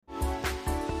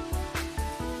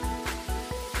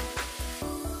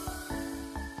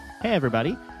Hey,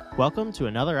 everybody. Welcome to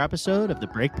another episode of the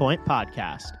Breakpoint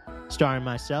Podcast, starring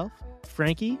myself,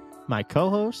 Frankie, my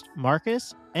co-host,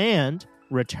 Marcus, and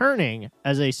returning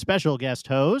as a special guest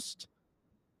host,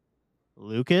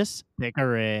 Lucas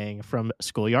Pickering from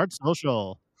Schoolyard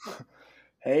Social.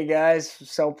 Hey guys,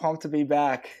 so pumped to be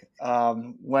back.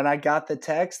 When I got the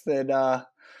text that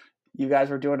you guys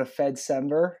were doing a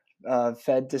Fedcember,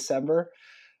 Fedcember,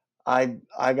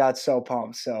 I got so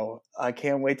pumped. So I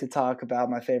can't wait to talk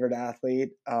about my favorite athlete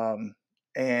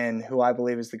and who I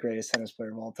believe is the greatest tennis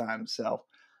player of all time. So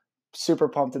super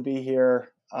pumped to be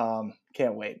here.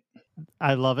 Can't wait.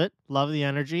 I love it. Love the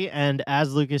energy. And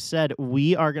as Lucas said,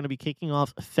 we are going to be kicking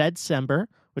off Fedcember,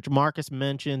 which Marcus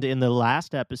mentioned in the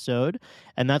last episode.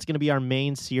 And that's going to be our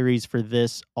main series for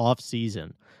this off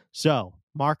season. So,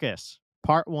 Marcus,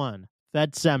 part one,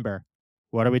 Fedcember.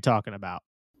 What are we talking about?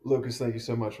 Lucas, thank you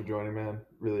so much for joining, man.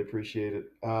 Really appreciate it.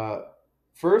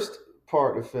 First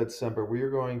part of Fedcember, we are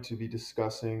going to be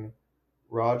discussing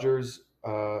Roger's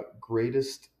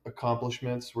greatest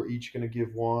accomplishments. We're each going to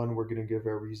give one. We're going to give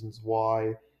our reasons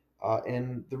why.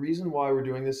 And the reason why we're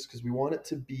doing this is because we want it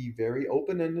to be very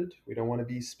open-ended. We don't want to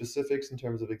be specifics in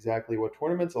terms of exactly what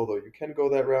tournaments, although you can go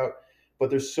that route.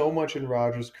 But there's so much in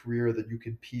Roger's career that you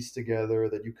could piece together,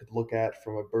 that you could look at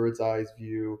from a bird's eye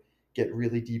view, get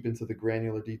really deep into the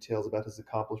granular details about his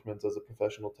accomplishments as a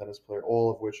professional tennis player,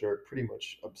 all of which are pretty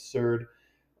much absurd.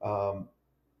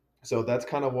 So that's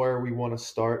kind of where we want to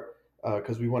start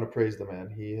because we want to praise the man.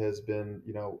 He has been,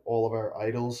 all of our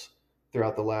idols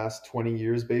throughout the last 20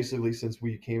 years, basically since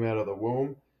we came out of the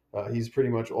womb. He's pretty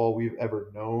much all we've ever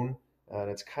known.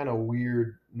 And it's kind of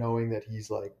weird knowing that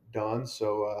he's like done.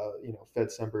 So,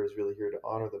 Fedcember is really here to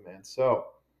honor the man. So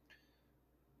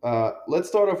let's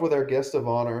start off with our guest of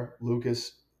honor,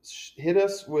 Lucas. Hit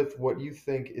us with what you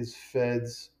think is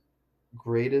Fed's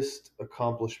greatest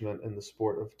accomplishment in the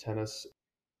sport of tennis.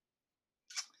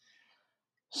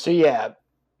 So yeah,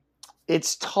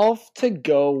 it's tough to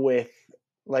go with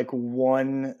like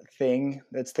one thing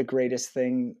that's the greatest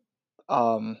thing,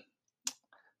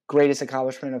 greatest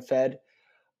accomplishment of Fed.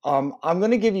 I'm going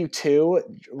to give you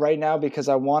two right now because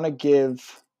I want to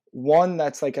give one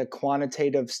that's like a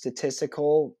quantitative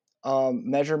statistical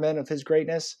measurement of his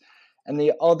greatness, and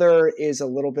the other is a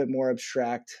little bit more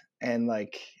abstract and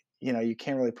you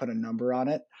can't really put a number on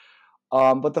it.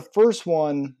 But the first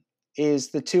one is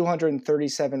the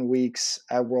 237 weeks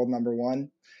at world number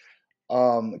one,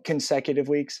 consecutive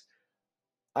weeks.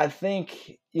 I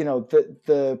think,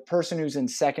 the person who's in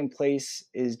second place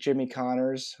is Jimmy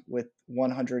Connors with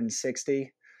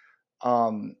 160.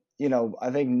 I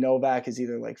think Novak is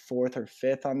either like fourth or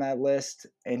fifth on that list.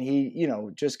 And he,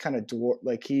 just kind of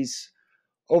he's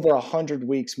over 100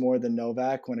 weeks more than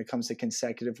Novak when it comes to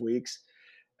consecutive weeks.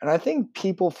 And I think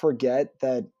people forget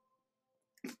that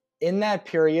in that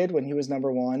period when he was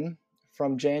number one,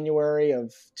 from January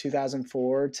of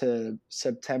 2004 to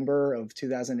September of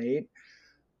 2008,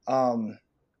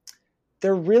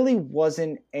 there really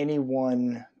wasn't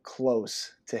anyone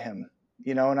close to him,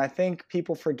 and I think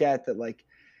people forget that like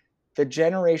the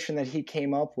generation that he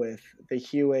came up with, the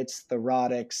Hewitts, the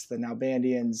Roddicks, the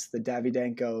Nalbandians, the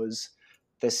Davydenkos,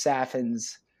 the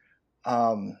Safins,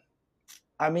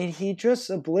 he just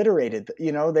obliterated,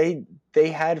 they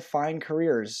had fine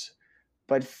careers,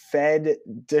 but Fed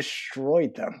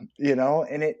destroyed them,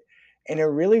 and it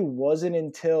really wasn't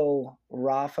until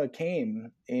Rafa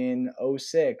came in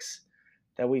 2006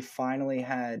 that we finally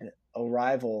had a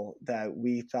rival that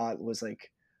we thought was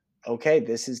like, okay,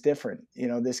 this is different.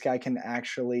 This guy can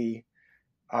actually,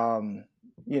 he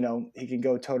can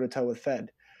go toe to toe with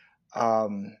Fed.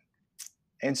 And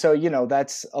so,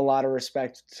 that's a lot of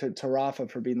respect to Rafa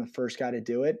for being the first guy to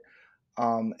do it.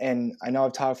 And I know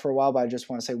I've talked for a while, but I just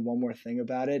want to say one more thing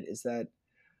about it is that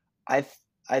I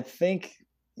think,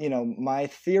 my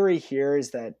theory here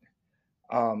is that,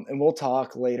 and we'll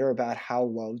talk later about how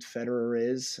loved Federer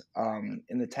is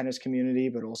in the tennis community,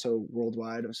 but also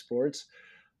worldwide of sports.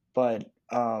 But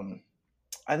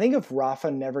I think if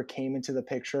Rafa never came into the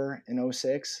picture in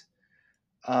 2006,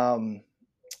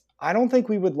 I don't think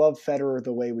we would love Federer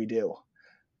the way we do.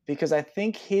 Because I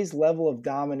think his level of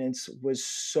dominance was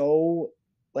so,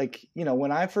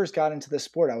 when I first got into the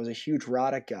sport, I was a huge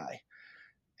Roddick guy.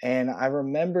 And I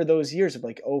remember those years of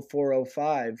like 04,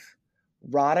 05,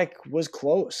 Roddick was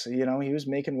close. He was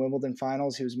making Wimbledon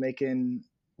finals. He was making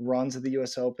runs at the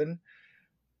U.S. Open.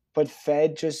 But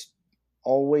Fed just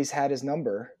always had his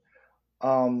number.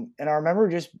 And I remember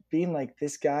just being like,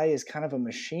 this guy is kind of a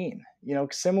machine,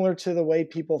 similar to the way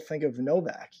people think of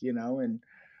Novak,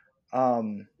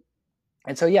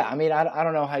 and so, yeah, I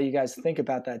don't know how you guys think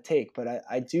about that take, but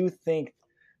I do think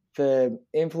the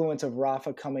influence of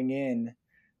Rafa coming in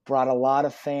brought a lot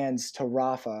of fans to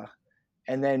Rafa.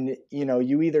 And then,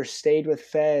 you either stayed with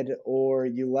Fed or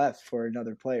you left for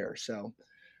another player.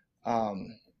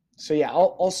 Um, so yeah,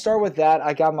 I'll start with that.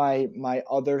 I got my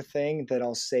other thing that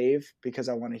I'll save because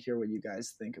I want to hear what you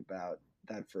guys think about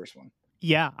that first one.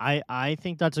 Yeah, I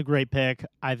think that's a great pick.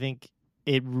 I think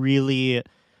it really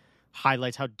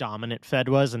highlights how dominant Fed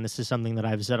was, and this is something that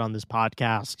I've said on this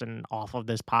podcast and off of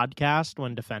this podcast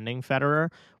when defending Federer.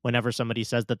 Whenever somebody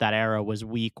says that era was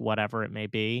weak, whatever it may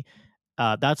be,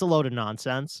 that's a load of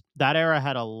nonsense. That era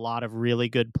had a lot of really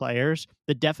good players.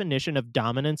 The definition of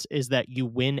dominance is that you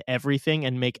win everything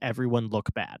and make everyone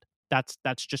look bad. That's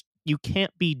just, you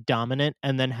can't be dominant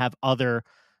and then have other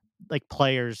like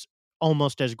players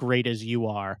almost as great as you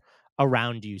are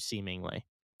around you seemingly.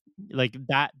 Like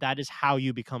that is how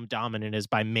you become dominant, is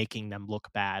by making them look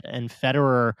bad. And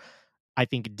Federer, I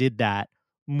think, did that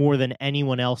more than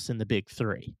anyone else in the big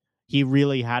three. He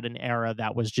really had an era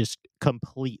that was just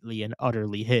completely and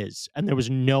utterly his, and there was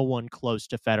no one close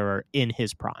to Federer in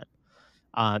his prime.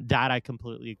 That I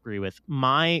completely agree with.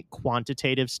 My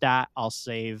quantitative stat, I'll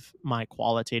save my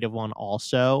qualitative one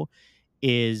also,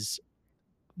 is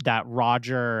that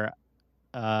Roger,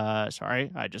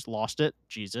 sorry, I just lost it.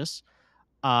 Jesus.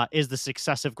 Is the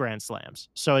successive Grand Slams.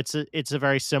 So it's a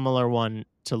very similar one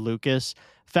to Lucas.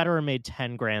 Federer made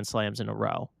 10 Grand Slams in a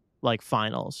row, like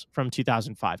finals from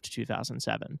 2005 to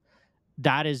 2007.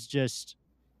 That is just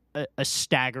a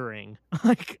staggering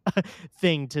like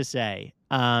thing to say.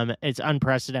 It's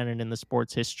unprecedented in the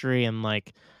sport's history, and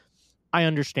like I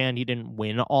understand he didn't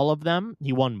win all of them.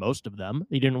 He won most of them.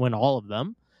 He didn't win all of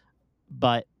them,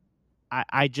 but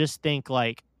I just think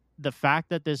like the fact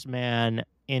that this man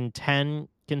in 10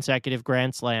 consecutive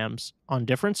Grand Slams on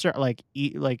different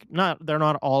not, they're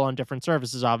not all on different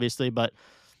surfaces obviously, but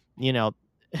you know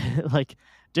like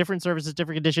different surfaces,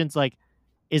 different conditions, like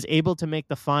is able to make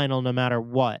the final no matter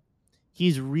what.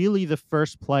 He's really the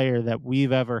first player that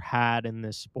we've ever had in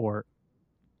this sport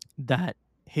that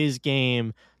his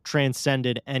game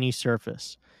transcended any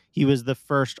surface. He was the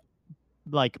first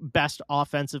like best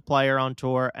offensive player on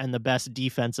tour and the best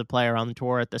defensive player on the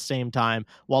tour at the same time,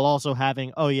 while also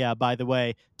having, oh yeah, by the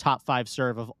way, top 5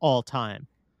 serve of all time.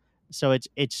 So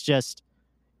it's just,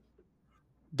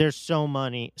 there's so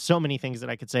many things that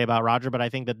I could say about Roger, but I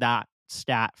think that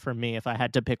stat for me, if I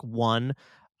had to pick one,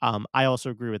 I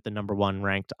also agree with the number one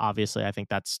ranked. Obviously, I think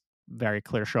that's very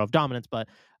clear show of dominance, but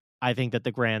I think that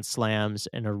the Grand Slams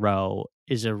in a row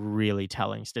is a really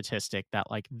telling statistic that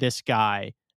like this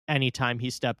guy, anytime he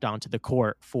stepped onto the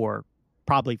court for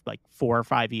probably like 4 or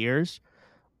 5 years,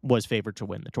 was favored to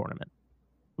win the tournament.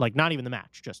 Like not even the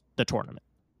match, just the tournament.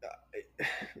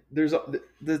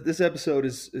 This episode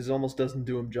is almost doesn't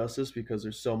do him justice because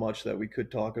there's so much that we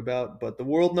could talk about. But the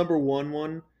world number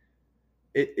one,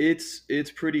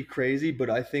 it's pretty crazy. But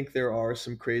I think there are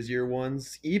some crazier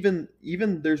ones. Even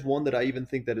there's one that I even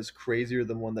think that is crazier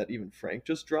than one that even Frank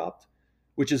just dropped,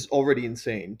 which is already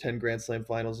insane. 10 Grand Slam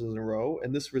finals in a row,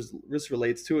 and this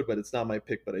relates to it, but it's not my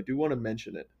pick. But I do want to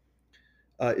mention it.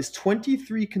 Is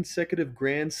 23 consecutive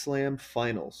Grand Slam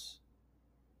finals.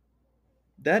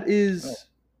 That is,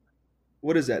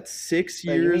 what is that? 6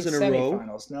 years in a row.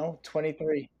 Semifinals, no,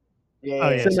 23. Yeah, oh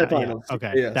yeah, semifinals. Yeah.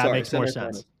 Okay, yeah, that sorry, makes more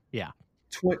sense. Yeah.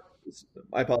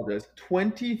 I apologize.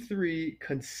 23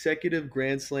 consecutive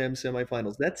Grand Slam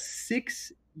semifinals. That's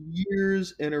 6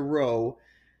 years in a row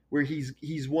where he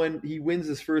wins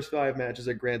his first 5 matches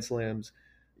at Grand Slams.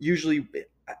 Usually,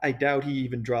 I doubt he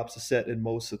even drops a set in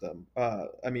most of them.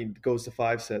 I mean, goes to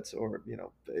 5 sets, or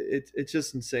it's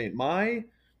just insane.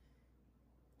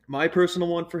 My personal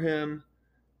one for him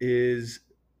is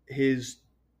his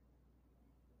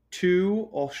 2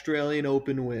 Australian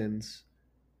Open wins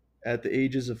at the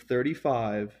ages of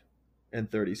 35 and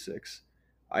 36.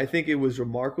 I think it was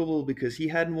remarkable because he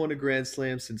hadn't won a Grand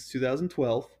Slam since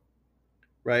 2012,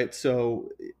 right? So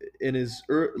in his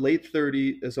early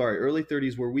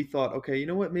 30s, where we thought, okay, you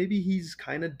know what, maybe he's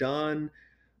kind of done.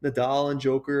 Nadal and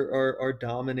Joker are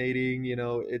dominating.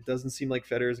 It doesn't seem like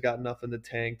Federer's got enough in the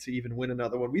tank to even win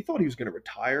another one. We thought he was going to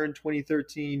retire in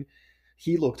 2013.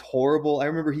 He looked horrible. I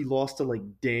remember he lost to like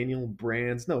Daniel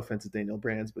Brands. No offense to Daniel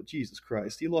Brands, but Jesus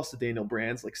Christ. He lost to Daniel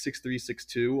Brands like 6-3,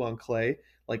 6-2 on clay.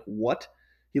 Like what?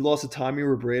 He lost to Tommy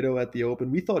Robredo at the Open.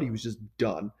 We thought he was just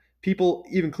done. People,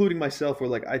 even including myself, were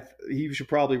like, he should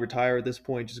probably retire at this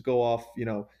point, just go off,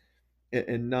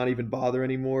 and not even bother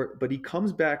anymore. But he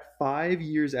comes back 5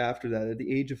 years after that at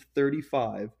the age of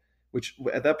 35, which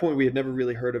at that point we had never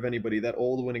really heard of anybody that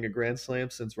old winning a Grand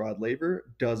Slam since Rod Laver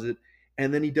does it.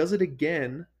 And then he does it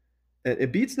again.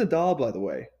 It beats Nadal, by the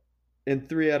way. and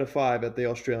 3 out of 5 at the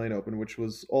Australian Open, which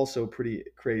was also pretty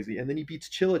crazy. And then he beats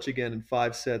Cilic again in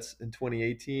 5 sets in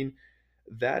 2018.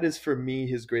 That is for me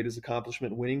his greatest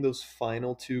accomplishment, winning those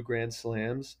final 2 Grand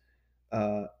Slams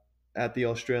uh, at the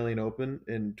Australian Open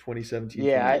in 2017,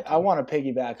 Yeah, I 2018. want to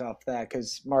piggyback off that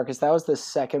because Marcus, that was the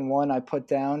second one I put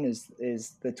down is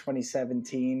the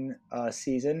 2017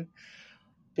 season,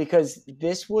 because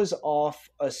this was off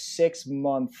a 6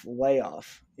 month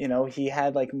layoff. You know, he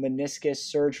had like meniscus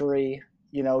surgery.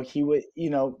 You know, he would. You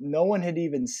know, no one had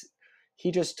even.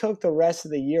 He just took the rest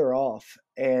of the year off,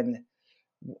 and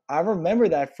I remember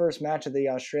that first match of the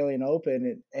Australian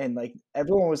Open, and like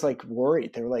everyone was like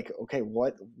worried. They were like, okay,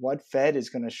 what Fed is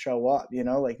going to show up? You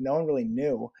know, like no one really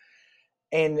knew.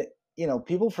 And you know,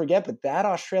 people forget, but that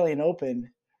Australian Open,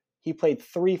 he played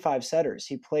 3 5 setters.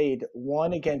 He played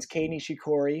one against Kei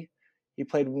Nishikori, he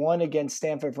played one against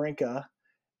Stan Wawrinka,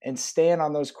 and Stan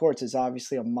on those courts is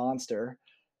obviously a monster.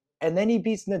 And then he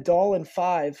beats Nadal in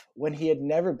 5 when he had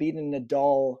never beaten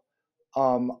Nadal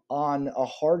on a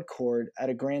hard court at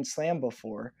a Grand Slam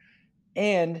before,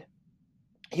 and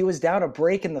he was down a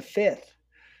break in the 5th.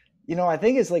 You know, I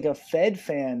think as like a Fed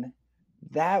fan,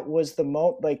 that was the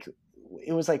like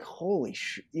it was like holy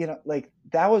you know, like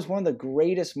that was one of the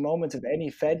greatest moments of any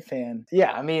Fed fan.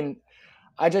 Yeah, I mean,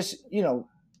 I just, you know,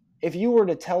 if you were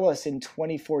to tell us in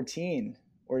 2014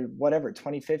 or whatever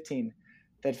 2015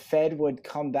 that Fed would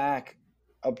come back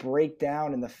a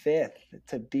breakdown in the 5th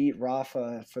to beat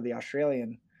Rafa for the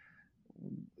Australian,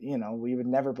 you know, we would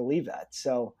never believe that.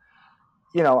 So,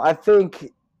 you know, I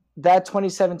think that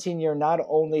 2017 year, not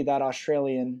only that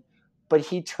Australian, but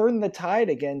he turned the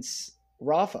tide against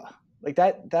Rafa. Like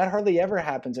that hardly ever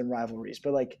happens in rivalries.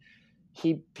 But like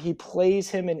he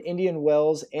plays him in Indian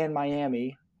Wells and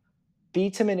Miami,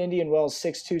 beats him in Indian Wells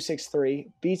 6-2, 6-3,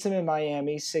 beats him in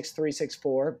Miami 6-3,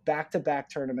 6-4,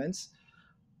 back-to-back tournaments.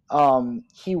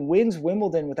 He wins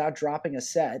Wimbledon without dropping a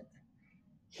set.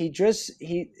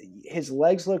 His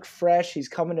legs look fresh. He's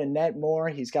coming to net more.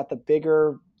 He's got the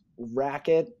bigger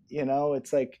racket. You know,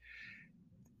 it's like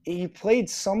he played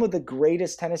some of the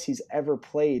greatest tennis he's ever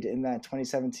played in that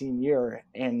 2017 year,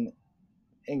 and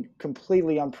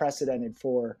completely unprecedented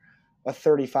for a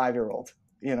 35-year-old.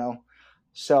 You know,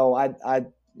 so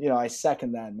I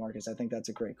second that, Marcus. I think that's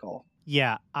a great call.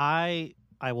 Yeah, I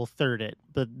will third it,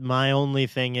 but my only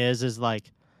thing is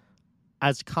like,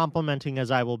 as complimenting as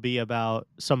I will be about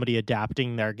somebody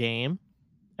adapting their game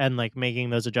and like making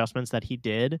those adjustments that he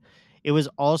did, it was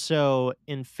also,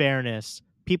 in fairness,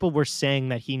 people were saying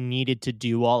that he needed to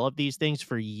do all of these things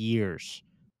for years,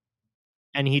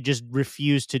 and he just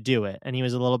refused to do it, and he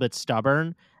was a little bit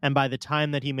stubborn, and by the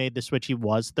time that he made the switch he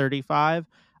was 35.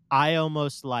 I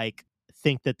almost like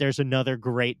think that there's another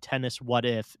great tennis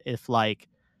if like,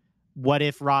 what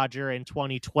if Roger in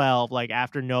 2012, like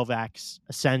after Novak's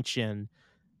ascension,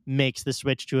 makes the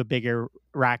switch to a bigger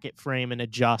racket frame and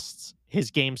adjusts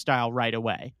his game style right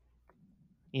away?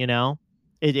 You know,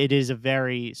 it is a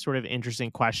very sort of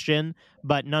interesting question,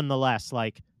 but nonetheless,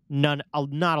 like not a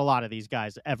lot of these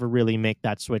guys ever really make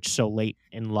that switch so late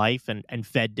in life, and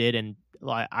Fed did, and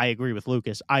I agree with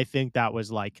Lucas. I think that was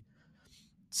like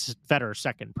Federer's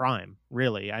second prime,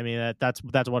 really. I mean, that's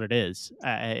what it is.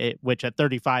 Which at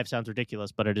 35 sounds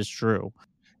ridiculous, but it is true.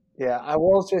 Yeah, I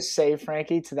will just say,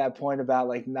 Frankie, to that point about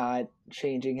like not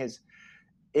changing it.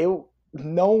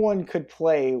 No one could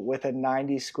play with a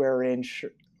 90 square inch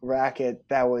racket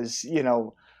that was, you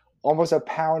know, almost a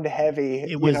pound heavy. It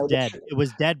You was know, dead. It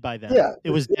was dead by then. yeah,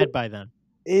 It was dead by then.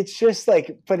 it's just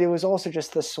like, but it was also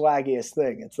just the swaggiest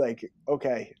thing. It's like,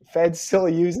 okay, Fed's still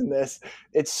using this.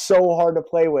 It's so hard to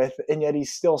play with, and yet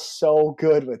he's still so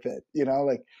good with it. You know,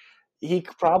 like he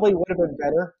probably would have been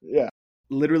better. Yeah,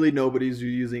 Literally nobody's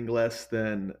using less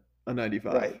than a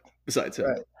 95 right, besides him.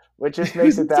 right. Which just It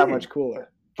was makes it that insane. much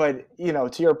cooler. But you know,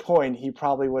 to your point, he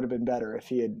probably would have been better if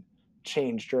he had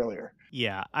changed earlier.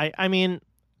 Yeah, I mean,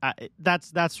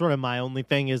 that's sort of my only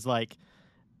thing is like,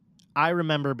 I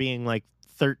remember being like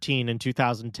 13 in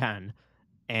 2010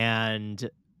 and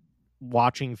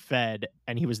watching Fed,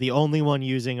 and he was the only one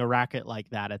using a racket like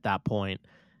that at that point,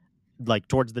 like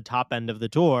towards the top end of the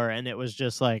tour, and it was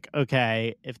just like,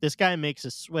 okay, if this guy makes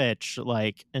a switch,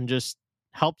 like, and just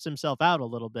helps himself out a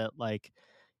little bit, like,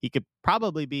 he could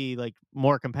probably be like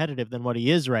more competitive than what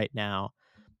he is right now.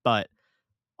 But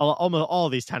almost all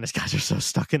of these tennis guys are so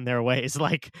stuck in their ways.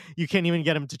 Like, you can't even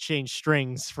get them to change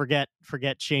strings. Forget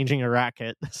changing a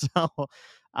racket. So,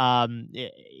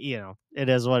 you know, it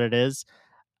is what it is.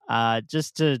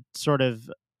 Just to sort of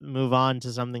move on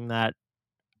to something that,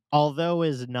 although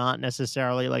is not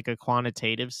necessarily like a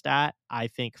quantitative stat, I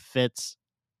think fits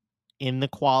in the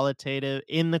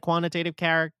quantitative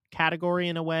category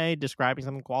in a way, describing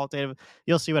something qualitative.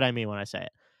 You'll see what I mean when I say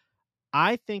it.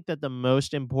 I think that the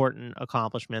most important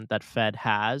accomplishment that Fed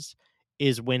has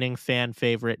is winning fan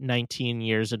favorite 19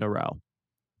 years in a row,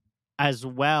 as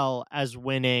well as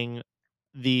winning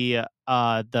the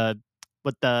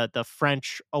with the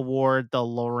French award, the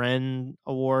Lorraine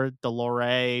Award, the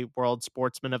Lorraine World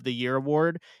Sportsman of the Year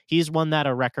Award. He's won that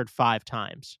a record 5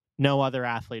 times. No other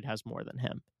athlete has more than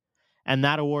him. And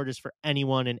that award is for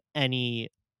anyone in any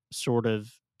sort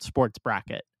of sports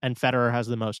bracket. And Federer has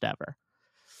the most ever.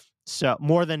 So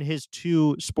more than his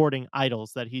 2 sporting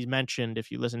idols that he mentioned,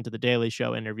 if you listen to the Daily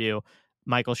Show interview,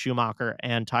 Michael Schumacher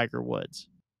and Tiger Woods.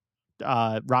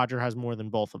 Roger has more than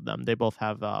both of them. They both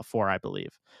have 4, I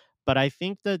believe. But I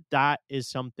think that that is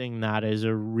something that is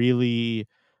a really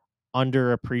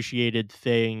underappreciated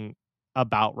thing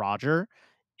about Roger,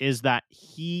 is that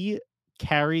he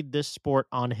carried this sport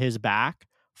on his back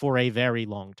for a very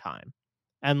long time.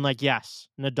 And like, yes,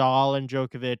 Nadal and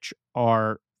Djokovic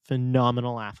are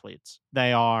phenomenal athletes.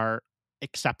 They are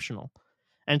exceptional.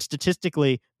 And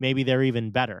statistically, maybe they're even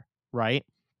better, right?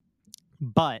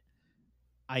 But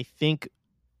I think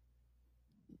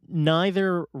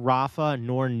neither Rafa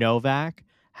nor Novak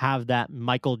have that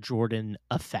Michael Jordan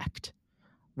effect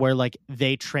where like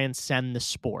they transcend the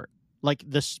sport. Like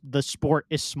the sport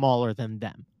is smaller than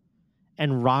them.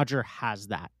 And Roger has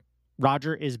that.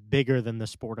 Roger is bigger than the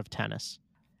sport of tennis.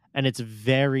 And it's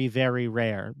very, very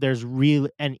rare. There's real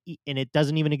and it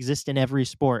doesn't even exist in every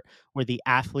sport where the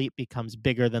athlete becomes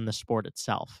bigger than the sport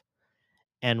itself.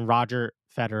 And Roger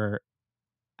Federer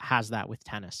has that with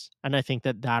tennis. And I think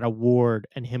that that award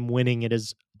and him winning it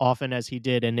as often as he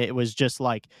did, and it was just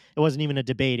like, it wasn't even a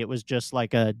debate. It was just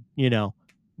like we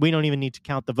don't even need to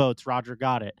count the votes. Roger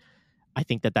got it. I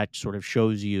think that that sort of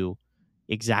shows you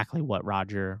exactly what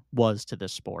Roger was to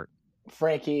this sport.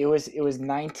 Frankie, it was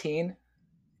 19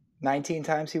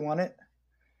 times he won it.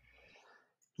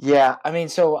 Yeah, I mean,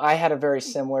 so I had a very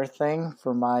similar thing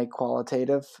for my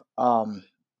qualitative, and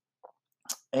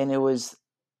it was,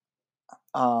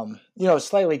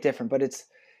 slightly different, but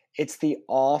it's the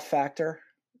awe factor,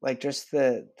 like just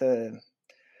I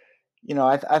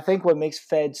think what makes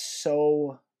Fed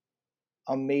so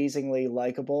amazingly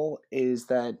likable is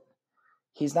that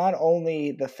he's not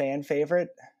only the fan favorite,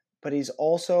 but he's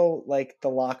also like the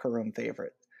locker room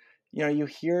favorite. You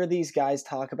hear these guys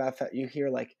talk about, you hear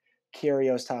like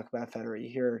Kyrgios talk about Federer, you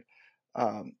hear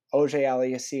OJ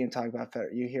Aliassime talk about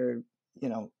Federer, you hear,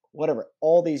 whatever,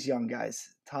 all these young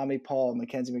guys, Tommy Paul,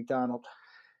 Mackenzie McDonald.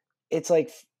 It's like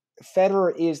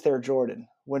Federer is their Jordan.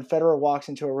 When Federer walks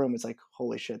into a room, it's like,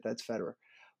 holy shit, that's Federer.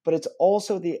 But it's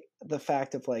also the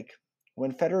fact of like,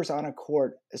 when Federer's on a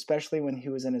court, especially when he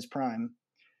was in his prime,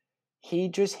 he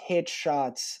just hit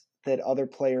shots that other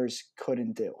players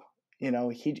couldn't do.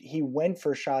 He went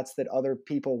for shots that other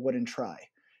people wouldn't try.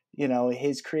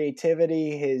 His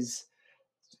creativity, his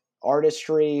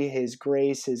artistry, his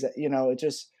grace, it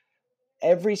just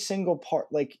every single part.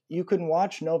 Like you can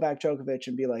watch Novak Djokovic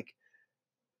and be like,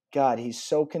 God, he's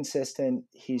so consistent.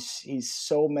 He's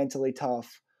so mentally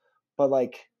tough. But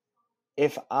like,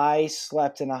 if I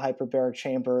slept in a hyperbaric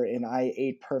chamber and I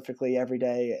ate perfectly every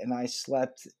day and I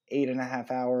slept 8.5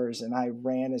 hours and I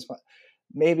ran as much,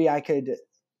 maybe I could,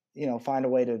 find a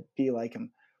way to be like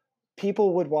him.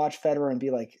 People would watch Federer and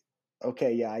be like,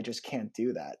 okay, yeah, I just can't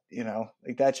do that.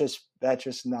 Like that's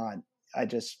just not,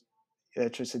 that's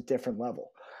just a different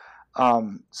level.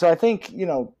 So I think,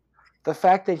 the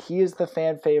fact that he is the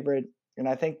fan favorite, and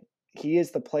I think he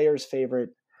is the player's favorite,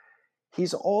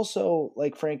 he's also,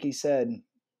 like Frankie said,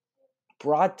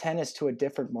 brought tennis to a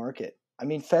different market. I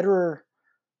mean, Federer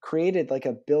created like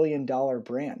 $1 billion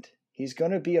brand. He's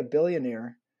going to be a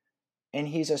billionaire, and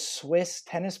he's a Swiss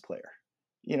tennis player.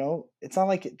 It's not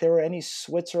like there were any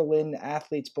Switzerland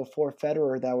athletes before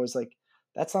Federer that was like,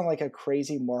 that's not like a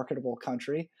crazy marketable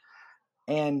country.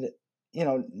 And,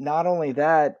 not only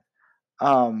that,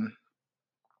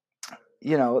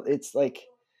 it's like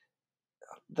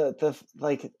the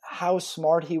like how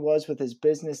smart he was with his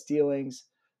business dealings.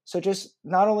 So just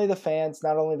not only the fans,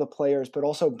 not only the players, but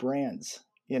also brands,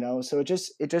 so it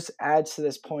just adds to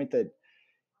this point that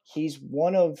he's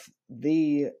one of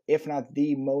the, if not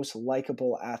the most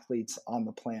likable athletes on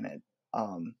the planet.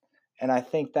 And I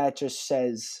think that just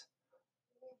says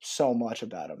so much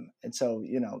about him. And so,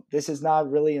 this is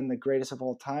not really in the greatest of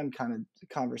all time kind of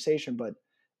conversation, but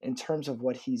in terms of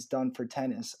what he's done for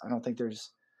tennis, I don't think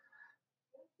there's,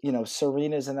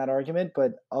 Serena's in that argument,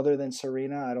 but other than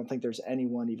Serena, I don't think there's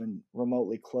anyone even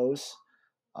remotely close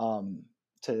to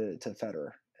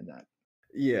Federer in that.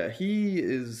 Yeah, he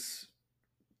is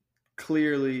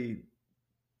clearly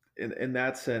in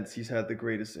that sense, he's had the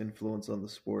greatest influence on the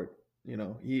sport. You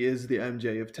know, he is the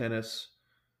MJ of tennis.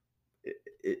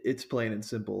 It's plain and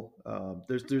simple.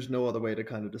 There's no other way to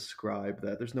kind of describe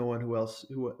that. There's no one who else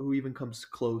who even comes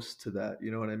close to that.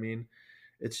 You know what I mean?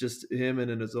 It's just him and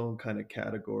in his own kind of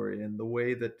category, and the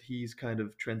way that he's kind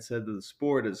of transcended the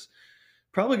sport is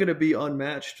probably going to be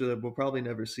unmatched. We'll probably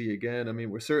never see again. I mean,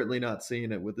 we're certainly not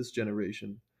seeing it with this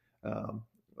generation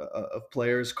of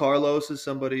players. Carlos is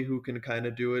somebody who can kind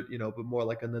of do it, you know, but more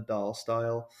like a Nadal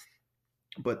style.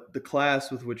 But the class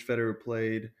with which Federer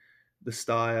played, the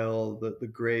style, the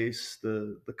grace,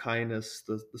 the kindness,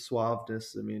 the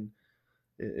suaveness. I mean,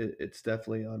 it's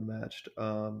definitely unmatched.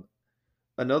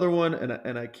 Another one,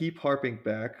 and I keep harping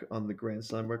back on the Grand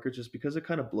Slam record just because it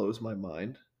kind of blows my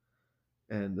mind,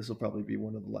 and this will probably be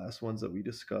one of the last ones that we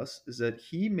discuss, is that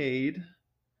he made,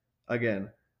 again,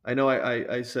 I know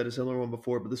I said a similar one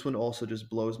before, but this one also just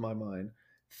blows my mind,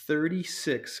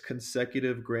 36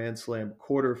 consecutive Grand Slam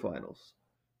quarterfinals.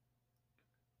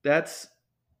 That's,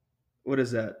 what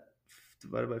is that?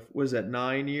 Divided by, what is that,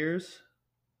 9 years?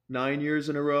 9 years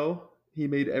in a row. He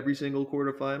made every single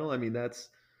quarterfinal. I mean, that's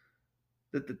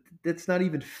not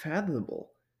even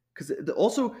fathomable. Because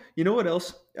also, you know what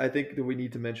else I think that we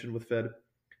need to mention with Fed,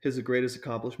 his greatest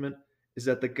accomplishment is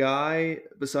that the guy,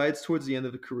 besides towards the end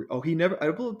of the career, he never,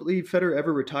 I don't believe Federer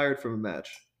ever retired from a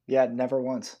match. Yeah, never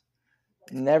once.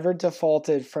 Never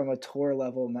defaulted from a tour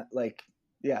level, like,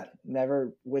 yeah,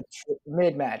 never with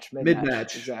mid match,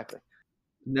 exactly.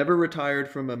 Never retired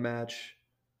from a match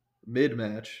mid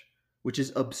match, which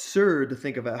is absurd to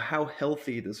think about how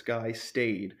healthy this guy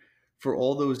stayed for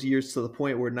all those years to the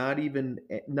point where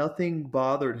nothing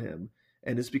bothered him.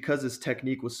 And it's because his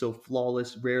technique was so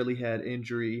flawless, rarely had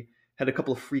injury, had a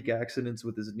couple of freak accidents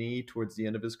with his knee towards the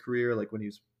end of his career, like when he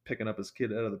was picking up his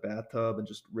kid out of the bathtub and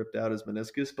just ripped out his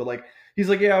meniscus. But like, he's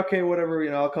like, yeah, okay, whatever,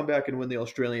 I'll come back and win the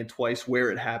Australian twice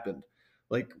where it happened.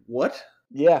 Like, what?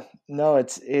 Yeah, no,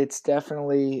 it's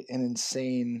definitely an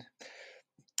insane.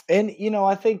 And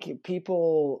I think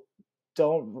people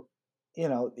don't,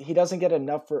 he doesn't get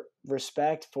enough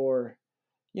respect for,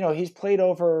 he's played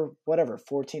over whatever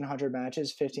 1,400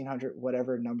 matches, 1,500,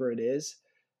 whatever number it is,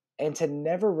 and to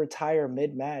never retire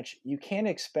mid match, you can't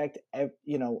expect,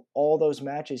 all those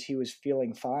matches he was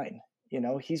feeling fine.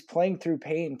 He's playing through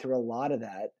pain through a lot of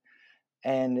that.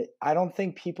 And I don't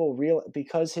think people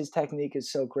because his technique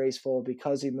is so graceful,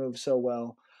 because he moves so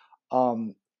well.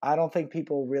 I don't think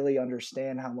people really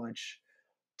understand how much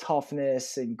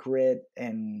toughness and grit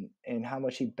and how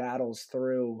much he battles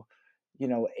through,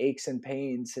 aches and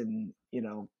pains and,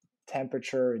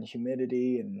 temperature and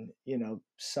humidity and,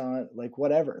 sun, like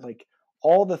whatever, like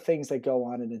all the things that go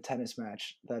on in a tennis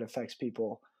match that affects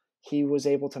people. He was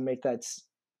able to make that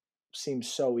seem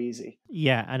so easy.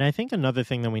 Yeah, and I think another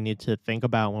thing that we need to think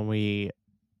about when we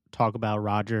talk about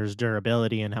Rogers'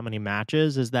 durability and how many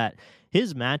matches is that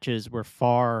his matches were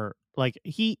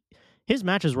his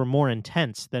matches were more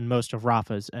intense than most of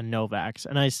Rafa's and Novak's.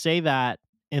 And I say that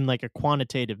in like a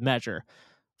quantitative measure.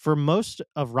 For most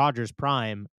of Rogers'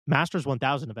 prime, Masters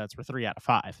 1000 events were 3 out of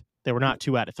 5. They were not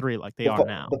 2 out of 3 like they are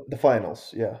now. The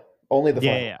finals, yeah. Only the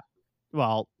finals. Yeah.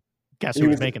 Well, guess He who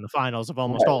was was making the finals of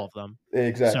almost all of them?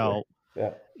 Exactly. So,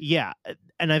 yeah.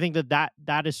 And I think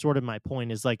that is sort of my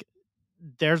point is like,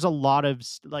 there's a lot of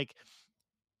like,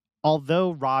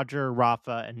 although Roger,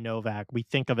 Rafa, and Novak we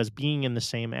think of as being in the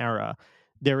same era,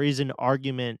 there is an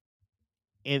argument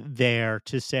there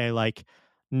to say like,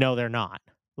 no, they're not.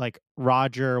 Like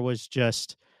Roger was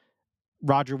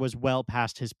well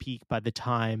past his peak by the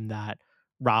time that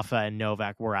Rafa and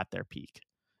Novak were at their peak,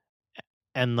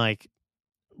 and like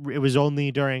it was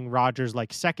only during Roger's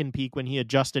like second peak when he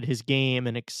adjusted his game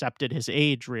and accepted his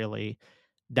age really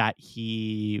that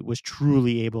he was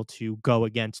truly able to go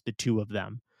against the two of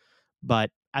them.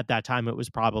 But at that time, it was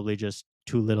probably just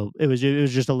too little. It was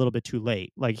just a little bit too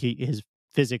late. Like his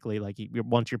physically, like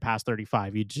once you're past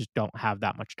 35, you just don't have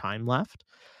that much time left.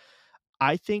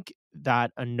 I think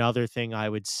that another thing I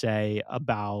would say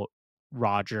about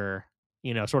Roger,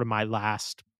 sort of my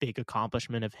last big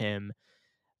accomplishment of him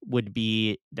would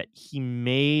be that he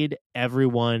made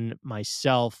everyone,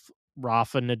 myself,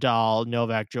 Rafa, Nadal,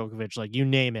 Novak Djokovic, like you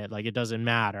name it, like it doesn't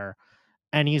matter,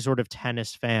 any sort of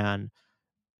tennis fan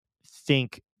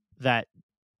think that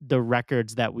the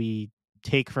records that we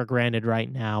take for granted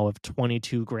right now of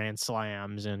 22 Grand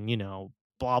Slams and,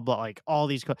 blah, blah, like all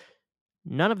these,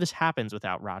 none of this happens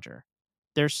without Roger.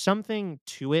 There's something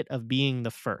to it of being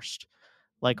the first.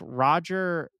 Like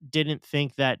Roger didn't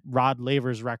think that Rod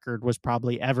Laver's record was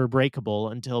probably ever breakable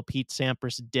until Pete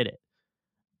Sampras did it.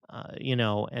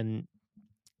 And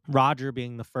Roger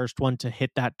being the first one to hit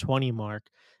that 20 mark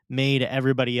made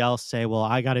everybody else say, well,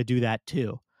 I got to do that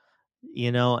too,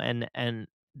 and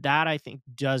that I think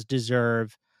does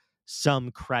deserve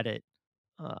some credit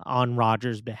on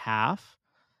Rogers' behalf.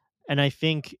 And I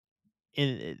think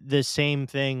in the same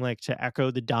thing, like to echo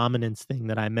the dominance thing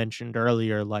that I mentioned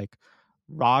earlier, like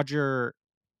Roger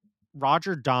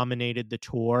Roger dominated the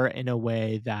tour in a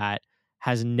way that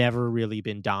has never really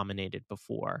been dominated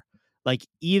before. Like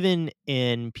even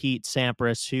in Pete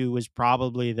Sampras, who was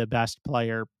probably the best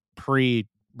player pre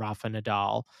Rafa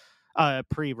Nadal,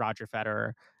 pre Roger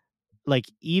Federer, like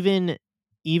even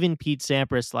Pete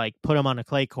Sampras, like put him on a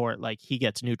clay court, like he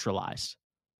gets neutralized.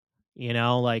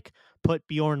 Like put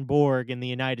Bjorn Borg in the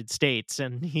United States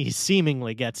and he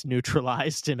seemingly gets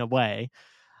neutralized in a way.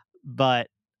 But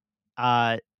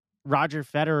uh Roger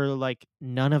Federer, like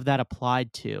none of that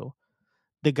applied to.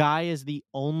 The guy is the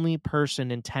only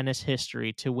person in tennis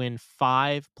history to win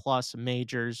 5+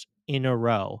 majors in a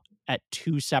row at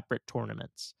 2 separate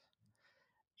tournaments.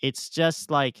 It's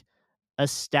just like a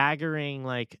staggering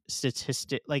like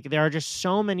statistic. Like there are just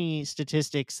so many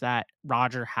statistics that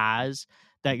Roger has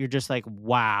that you're just like,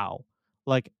 wow,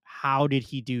 like how did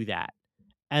he do that?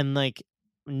 And like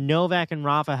Novak and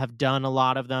Rafa have done a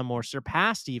lot of them or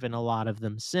surpassed even a lot of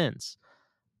them since.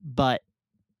 But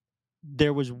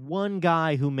there was one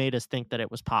guy who made us think that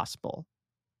it was possible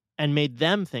and made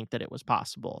them think that it was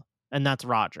possible, and that's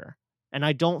Roger. And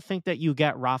I don't think that you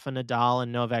get Rafa Nadal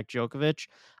and Novak Djokovic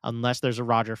unless there's a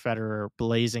Roger Federer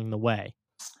blazing the way.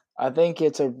 I think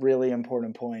it's a really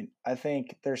important point. I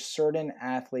think there's certain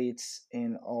athletes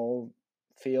in all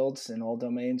fields, in all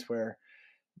domains, where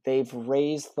they've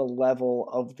raised the level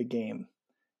of the game.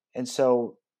 And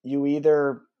so you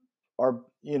either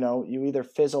you either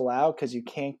fizzle out because you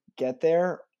can't get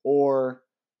there, or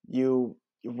you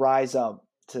rise up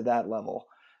to that level.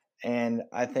 And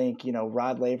I think,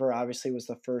 Rod Laver obviously was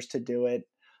the first to do it.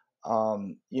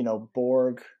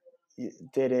 Borg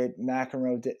did it.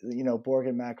 McEnroe did, Borg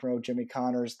and McEnroe, Jimmy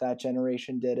Connors, that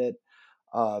generation did it.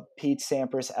 Pete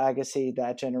Sampras, Agassi,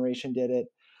 that generation did it.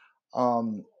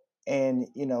 And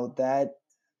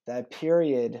that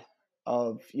period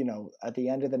of, at the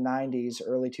end of the 90s,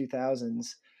 early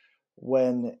 2000s,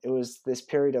 when it was this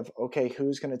period of, okay,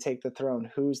 who's going to take the throne?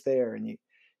 Who's there? And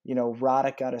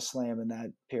Roddick got a slam in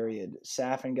that period.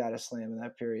 Safin got a slam in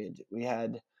that period. We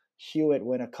had Hewitt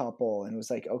win a couple, and it was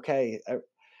like, okay.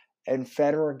 And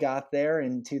Federer got there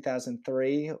in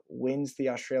 2003, wins the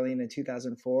Australian in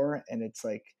 2004, and it's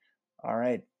like, all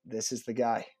right, this is the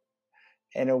guy.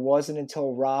 And it wasn't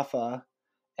until Rafa,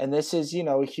 and this is,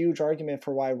 a huge argument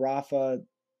for why Rafa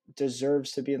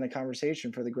deserves to be in the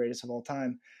conversation for the greatest of all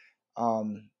time.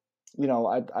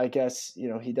 I guess,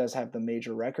 he does have the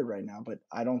major record right now, but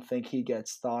I don't think he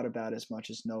gets thought about as much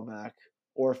as Novak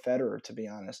or Federer, to be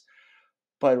honest.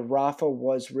 But Rafa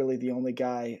was really the only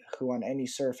guy who on any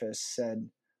surface said,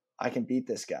 I can beat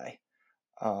this guy.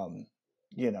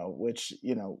 Which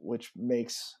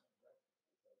makes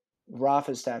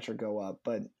Rafa's stature go up.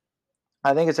 But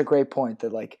I think it's a great point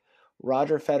that like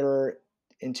Roger Federer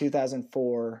in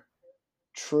 2004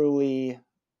 truly,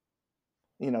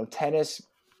 tennis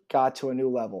got to a new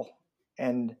level.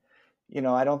 And,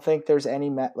 I don't think there's any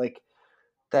like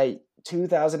that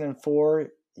 2004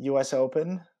 US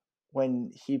Open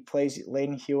when he plays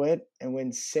Leighton Hewitt and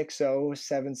wins 6-0,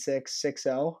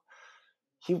 7-6,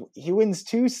 6-0. He wins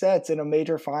 2 sets in a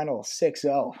major final,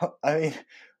 6-0. I mean,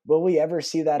 will we ever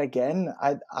see that again?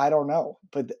 I don't know,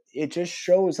 but it just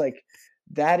shows like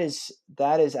that is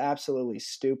absolutely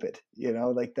stupid.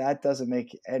 Like that doesn't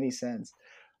make any sense.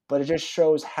 But it just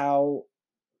shows how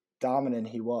dominant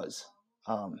he was.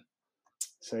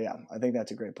 So yeah, I think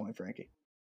that's a great point, Frankie.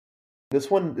 This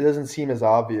one doesn't seem as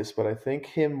obvious, but I think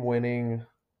him winning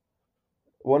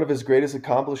one of his greatest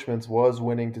accomplishments was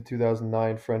winning the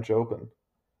 2009 French Open.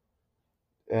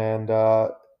 And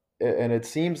and it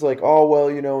seems like, oh well,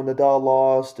 Nadal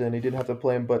lost and he didn't have to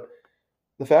play him, but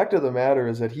the fact of the matter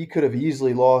is that he could have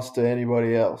easily lost to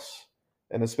anybody else,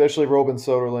 and especially Robin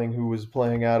Soderling, who was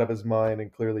playing out of his mind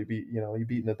and clearly he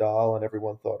beat Nadal, and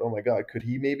everyone thought, oh my God, could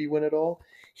he maybe win it all?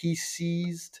 He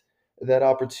seized that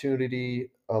opportunity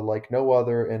like no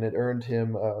other, and it earned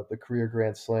him the career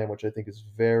Grand Slam, which I think is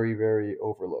very, very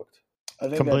overlooked. I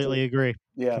think Completely agree.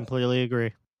 Yeah, Completely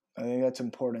agree. I think that's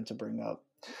important to bring up.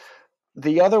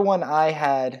 The other one I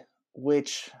had,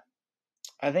 which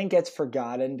I think gets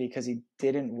forgotten because he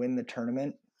didn't win the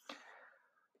tournament,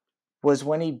 was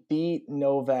when he beat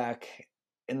Novak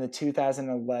in the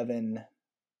 2011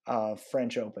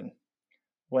 French Open.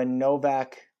 When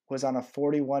Novak was on a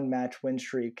 41 match win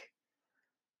streak,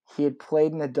 he had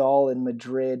played Nadal in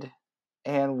Madrid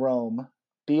and Rome,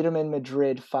 beat him in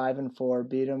Madrid 5-4,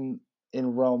 beat him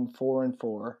in Rome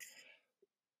 4-4.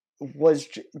 Was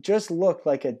just looked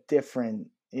like a different,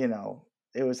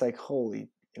 it was like, holy,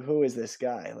 who is this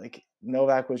guy? Like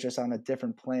Novak was just on a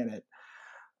different planet.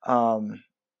 And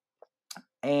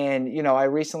I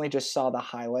recently just saw the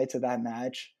highlights of that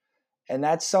match, and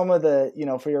that's some of the,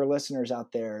 for your listeners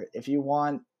out there, if you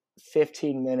want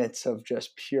 15 minutes of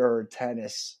just pure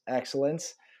tennis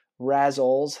excellence,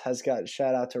 Razols has got,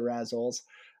 shout out to Razols.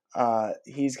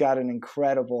 He's got an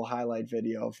incredible highlight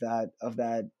video of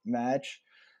that match.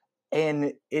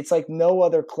 And it's like no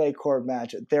other clay court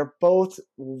match. They're both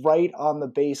right on the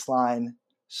baseline,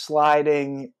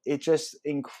 sliding. It's just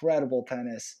incredible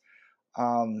tennis.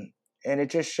 And it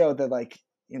just showed that, like,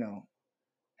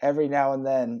 every now and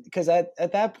then, because at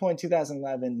that point,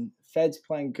 2011, Fed's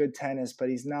playing good tennis, but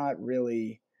he's not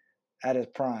really at his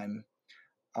prime.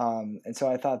 And so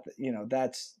I thought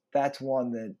that, that's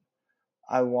one that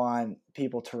I want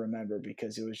people to remember,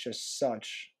 because it was just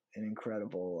such an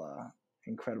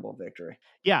incredible victory.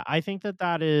 Yeah, I think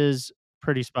that is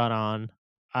pretty spot on.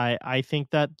 I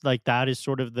think that, like, that is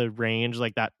sort of the range,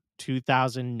 like that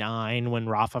 2009 when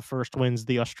Rafa first wins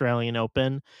the Australian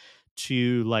Open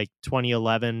to like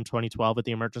 2011, 2012 with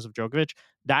the emergence of Djokovic.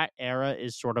 That era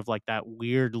is sort of like that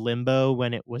weird limbo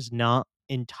when it was not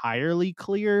entirely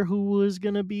clear who was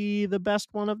going to be the best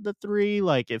one of the three,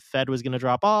 like if Fed was going to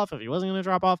drop off, if he wasn't going to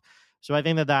drop off. So I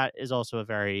think that is also a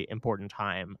very important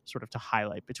time sort of to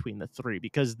highlight between the three,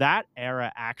 because that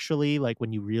era actually, like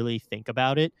when you really think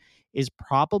about it, is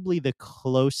probably the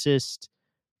closest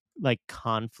like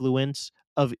confluence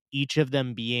of each of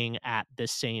them being at the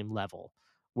same level,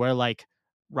 where like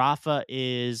Rafa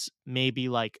is maybe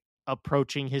like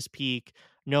approaching his peak,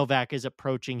 Novak is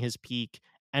approaching his peak,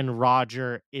 and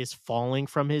Roger is falling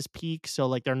from his peak. So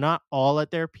like they're not all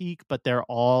at their peak, but they're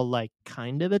all like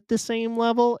kind of at the same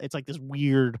level. It's like this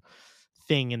weird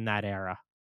thing in that era.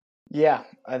 Yeah,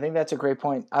 I think that's a great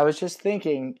point. I was just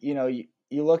thinking, you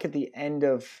look at the end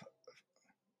of,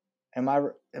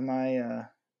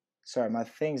 sorry, my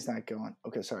thing's not going.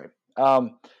 Okay, sorry. I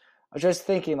was just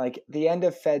thinking, like, the end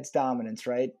of Fed's dominance,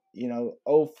 right?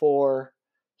 04,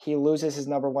 he loses his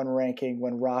number one ranking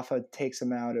when Rafa takes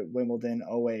him out at Wimbledon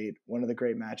 08, one of the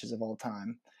great matches of all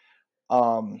time.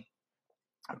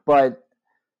 But,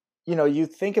 you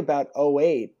think about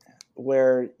 08,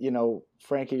 where,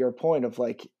 Frankie, your point of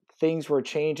like things were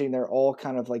changing, they're all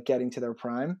kind of like getting to their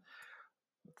prime.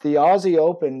 The Aussie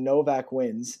Open, Novak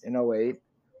wins in 08.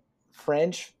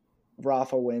 French,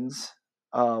 Rafa wins.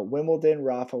 Wimbledon,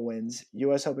 Rafa wins.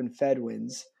 U.S. Open, Fed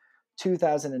wins.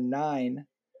 2009,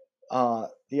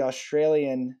 the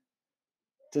Australian.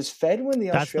 Does Fed win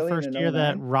the That's the Australian first in year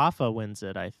that 09? Rafa wins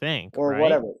it, I think, Or right?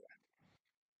 whatever.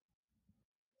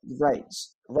 Right,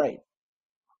 right,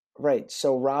 right.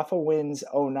 So Rafa wins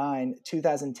 09.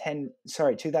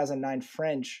 2009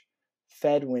 French,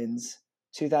 Fed wins.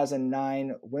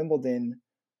 2009 Wimbledon,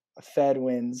 Fed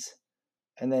wins.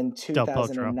 And then Del Potro.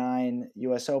 2009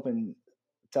 U.S. Open,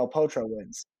 Del Potro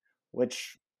wins,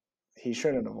 which he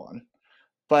shouldn't have won.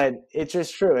 But it's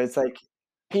just true. It's like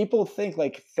people think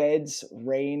like Fed's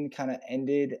reign kind of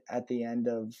ended at the end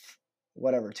of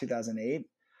whatever 2008,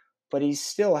 but he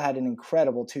still had an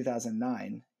incredible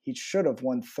 2009. He should have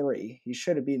won 3. He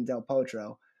should have beaten Del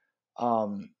Potro.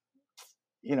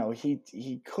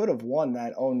 He could have won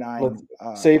that 09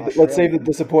 Let's save the Australian.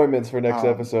 disappointments for next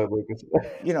episode, Lucas.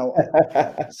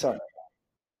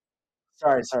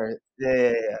 Sorry. Sorry.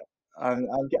 Yeah. I'm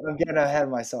getting ahead of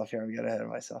myself here.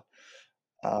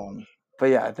 But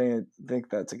yeah, I think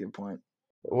that's a good point.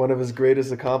 One of his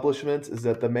greatest accomplishments is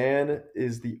that the man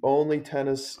is the only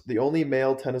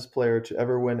male tennis player to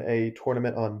ever win a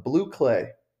tournament on blue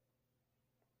clay.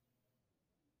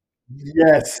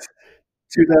 Yes,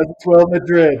 2012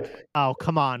 Madrid. Oh,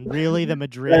 come on. Really? The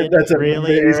Madrid? That's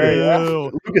Really? amazing. Yeah.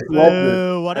 Boo. Lucas loved it.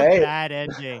 Boo. What a Hey, bad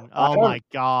ending. I Oh don't my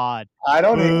God. I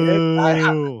don't hate it.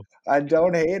 Boo. I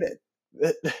don't hate it.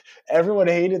 Everyone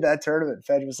hated that tournament.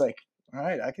 Fed was like, all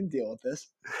right, I can deal with this.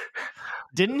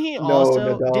 Didn't he No,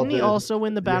 also Nadal didn't he did. also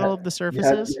win the You Battle had, of the you had,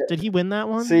 Surfaces? Did he win that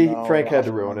one? See, No, Frank had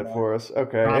to Rafa ruin won it that. for us.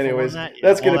 Okay. Rafa won Anyways, that? Yeah.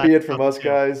 that's Well, going to be that's it from tough us, too.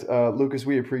 guys. Lucas,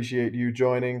 we appreciate you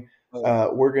joining.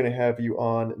 We're going to have you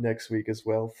on next week as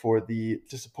well for the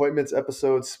disappointments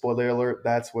episode. Spoiler alert,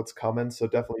 that's what's coming. So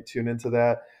definitely tune into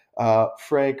that.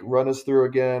 Frank, run us through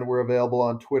again. We're available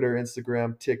on Twitter,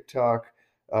 Instagram, TikTok.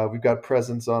 We've got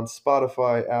presence on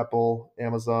Spotify, Apple,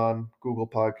 Amazon, Google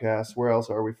Podcasts. Where else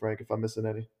are we, Frank, if I'm missing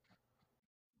any?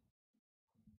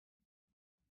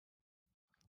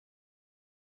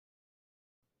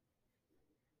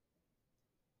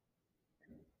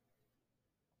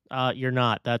 You're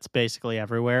not. That's basically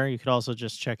everywhere. You could also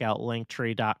just check out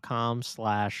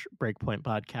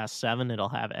linktree.com/breakpointpodcast7. It'll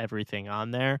have everything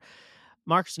on there.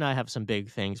 Marcus and I have some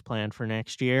big things planned for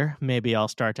next year. Maybe I'll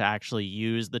start to actually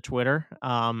use the Twitter.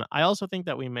 I also think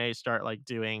that we may start like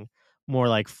doing more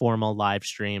like formal live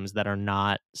streams that are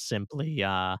not simply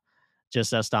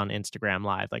just us on Instagram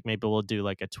live. Like maybe we'll do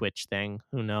like a Twitch thing.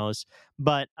 Who knows?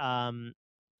 But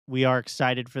we are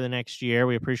excited for the next year.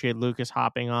 We appreciate Lucas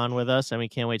hopping on with us, and we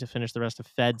can't wait to finish the rest of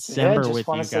Yeah, Fedcember just with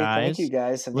want to you say thank you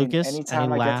guys. guys. I mean, Lucas, any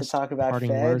anytime I get to last talk about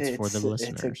parting Fed, words for the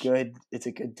listeners? it's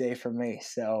a good day for me.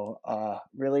 So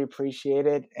really appreciate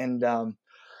it, and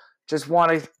just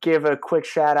want to give a quick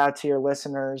shout out to your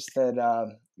listeners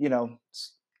that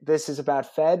this is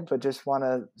about Fed, but just want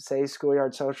to say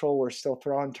Schoolyard Social. We're still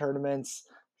throwing tournaments.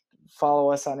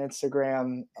 Follow us on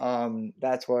Instagram.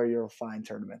 That's where you'll find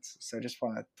tournaments. So just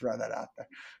want to throw that out there.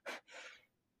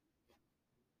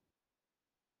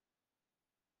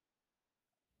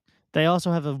 They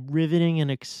also have a riveting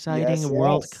and exciting Yes,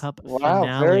 World yes. Cup Wow,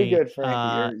 very finale good,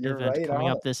 Frankie. You're event right coming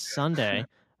on up it. this Sunday,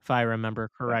 if I remember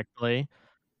correctly.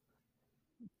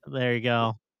 There you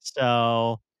go.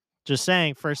 So, just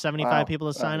saying, first 75 Wow,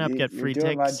 people to sign up get you're free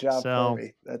doing my tickets. job for So,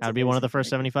 me. That's I'd be one of amazing, the first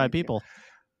Frankie. 75 Thank you. people.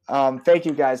 Thank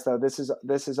you guys, though. This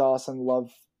is awesome.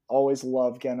 Always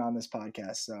love getting on this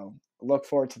podcast. So look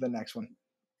forward to the next one.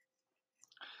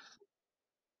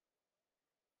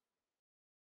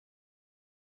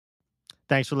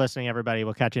 Thanks for listening, everybody.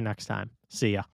 We'll catch you next time. See ya.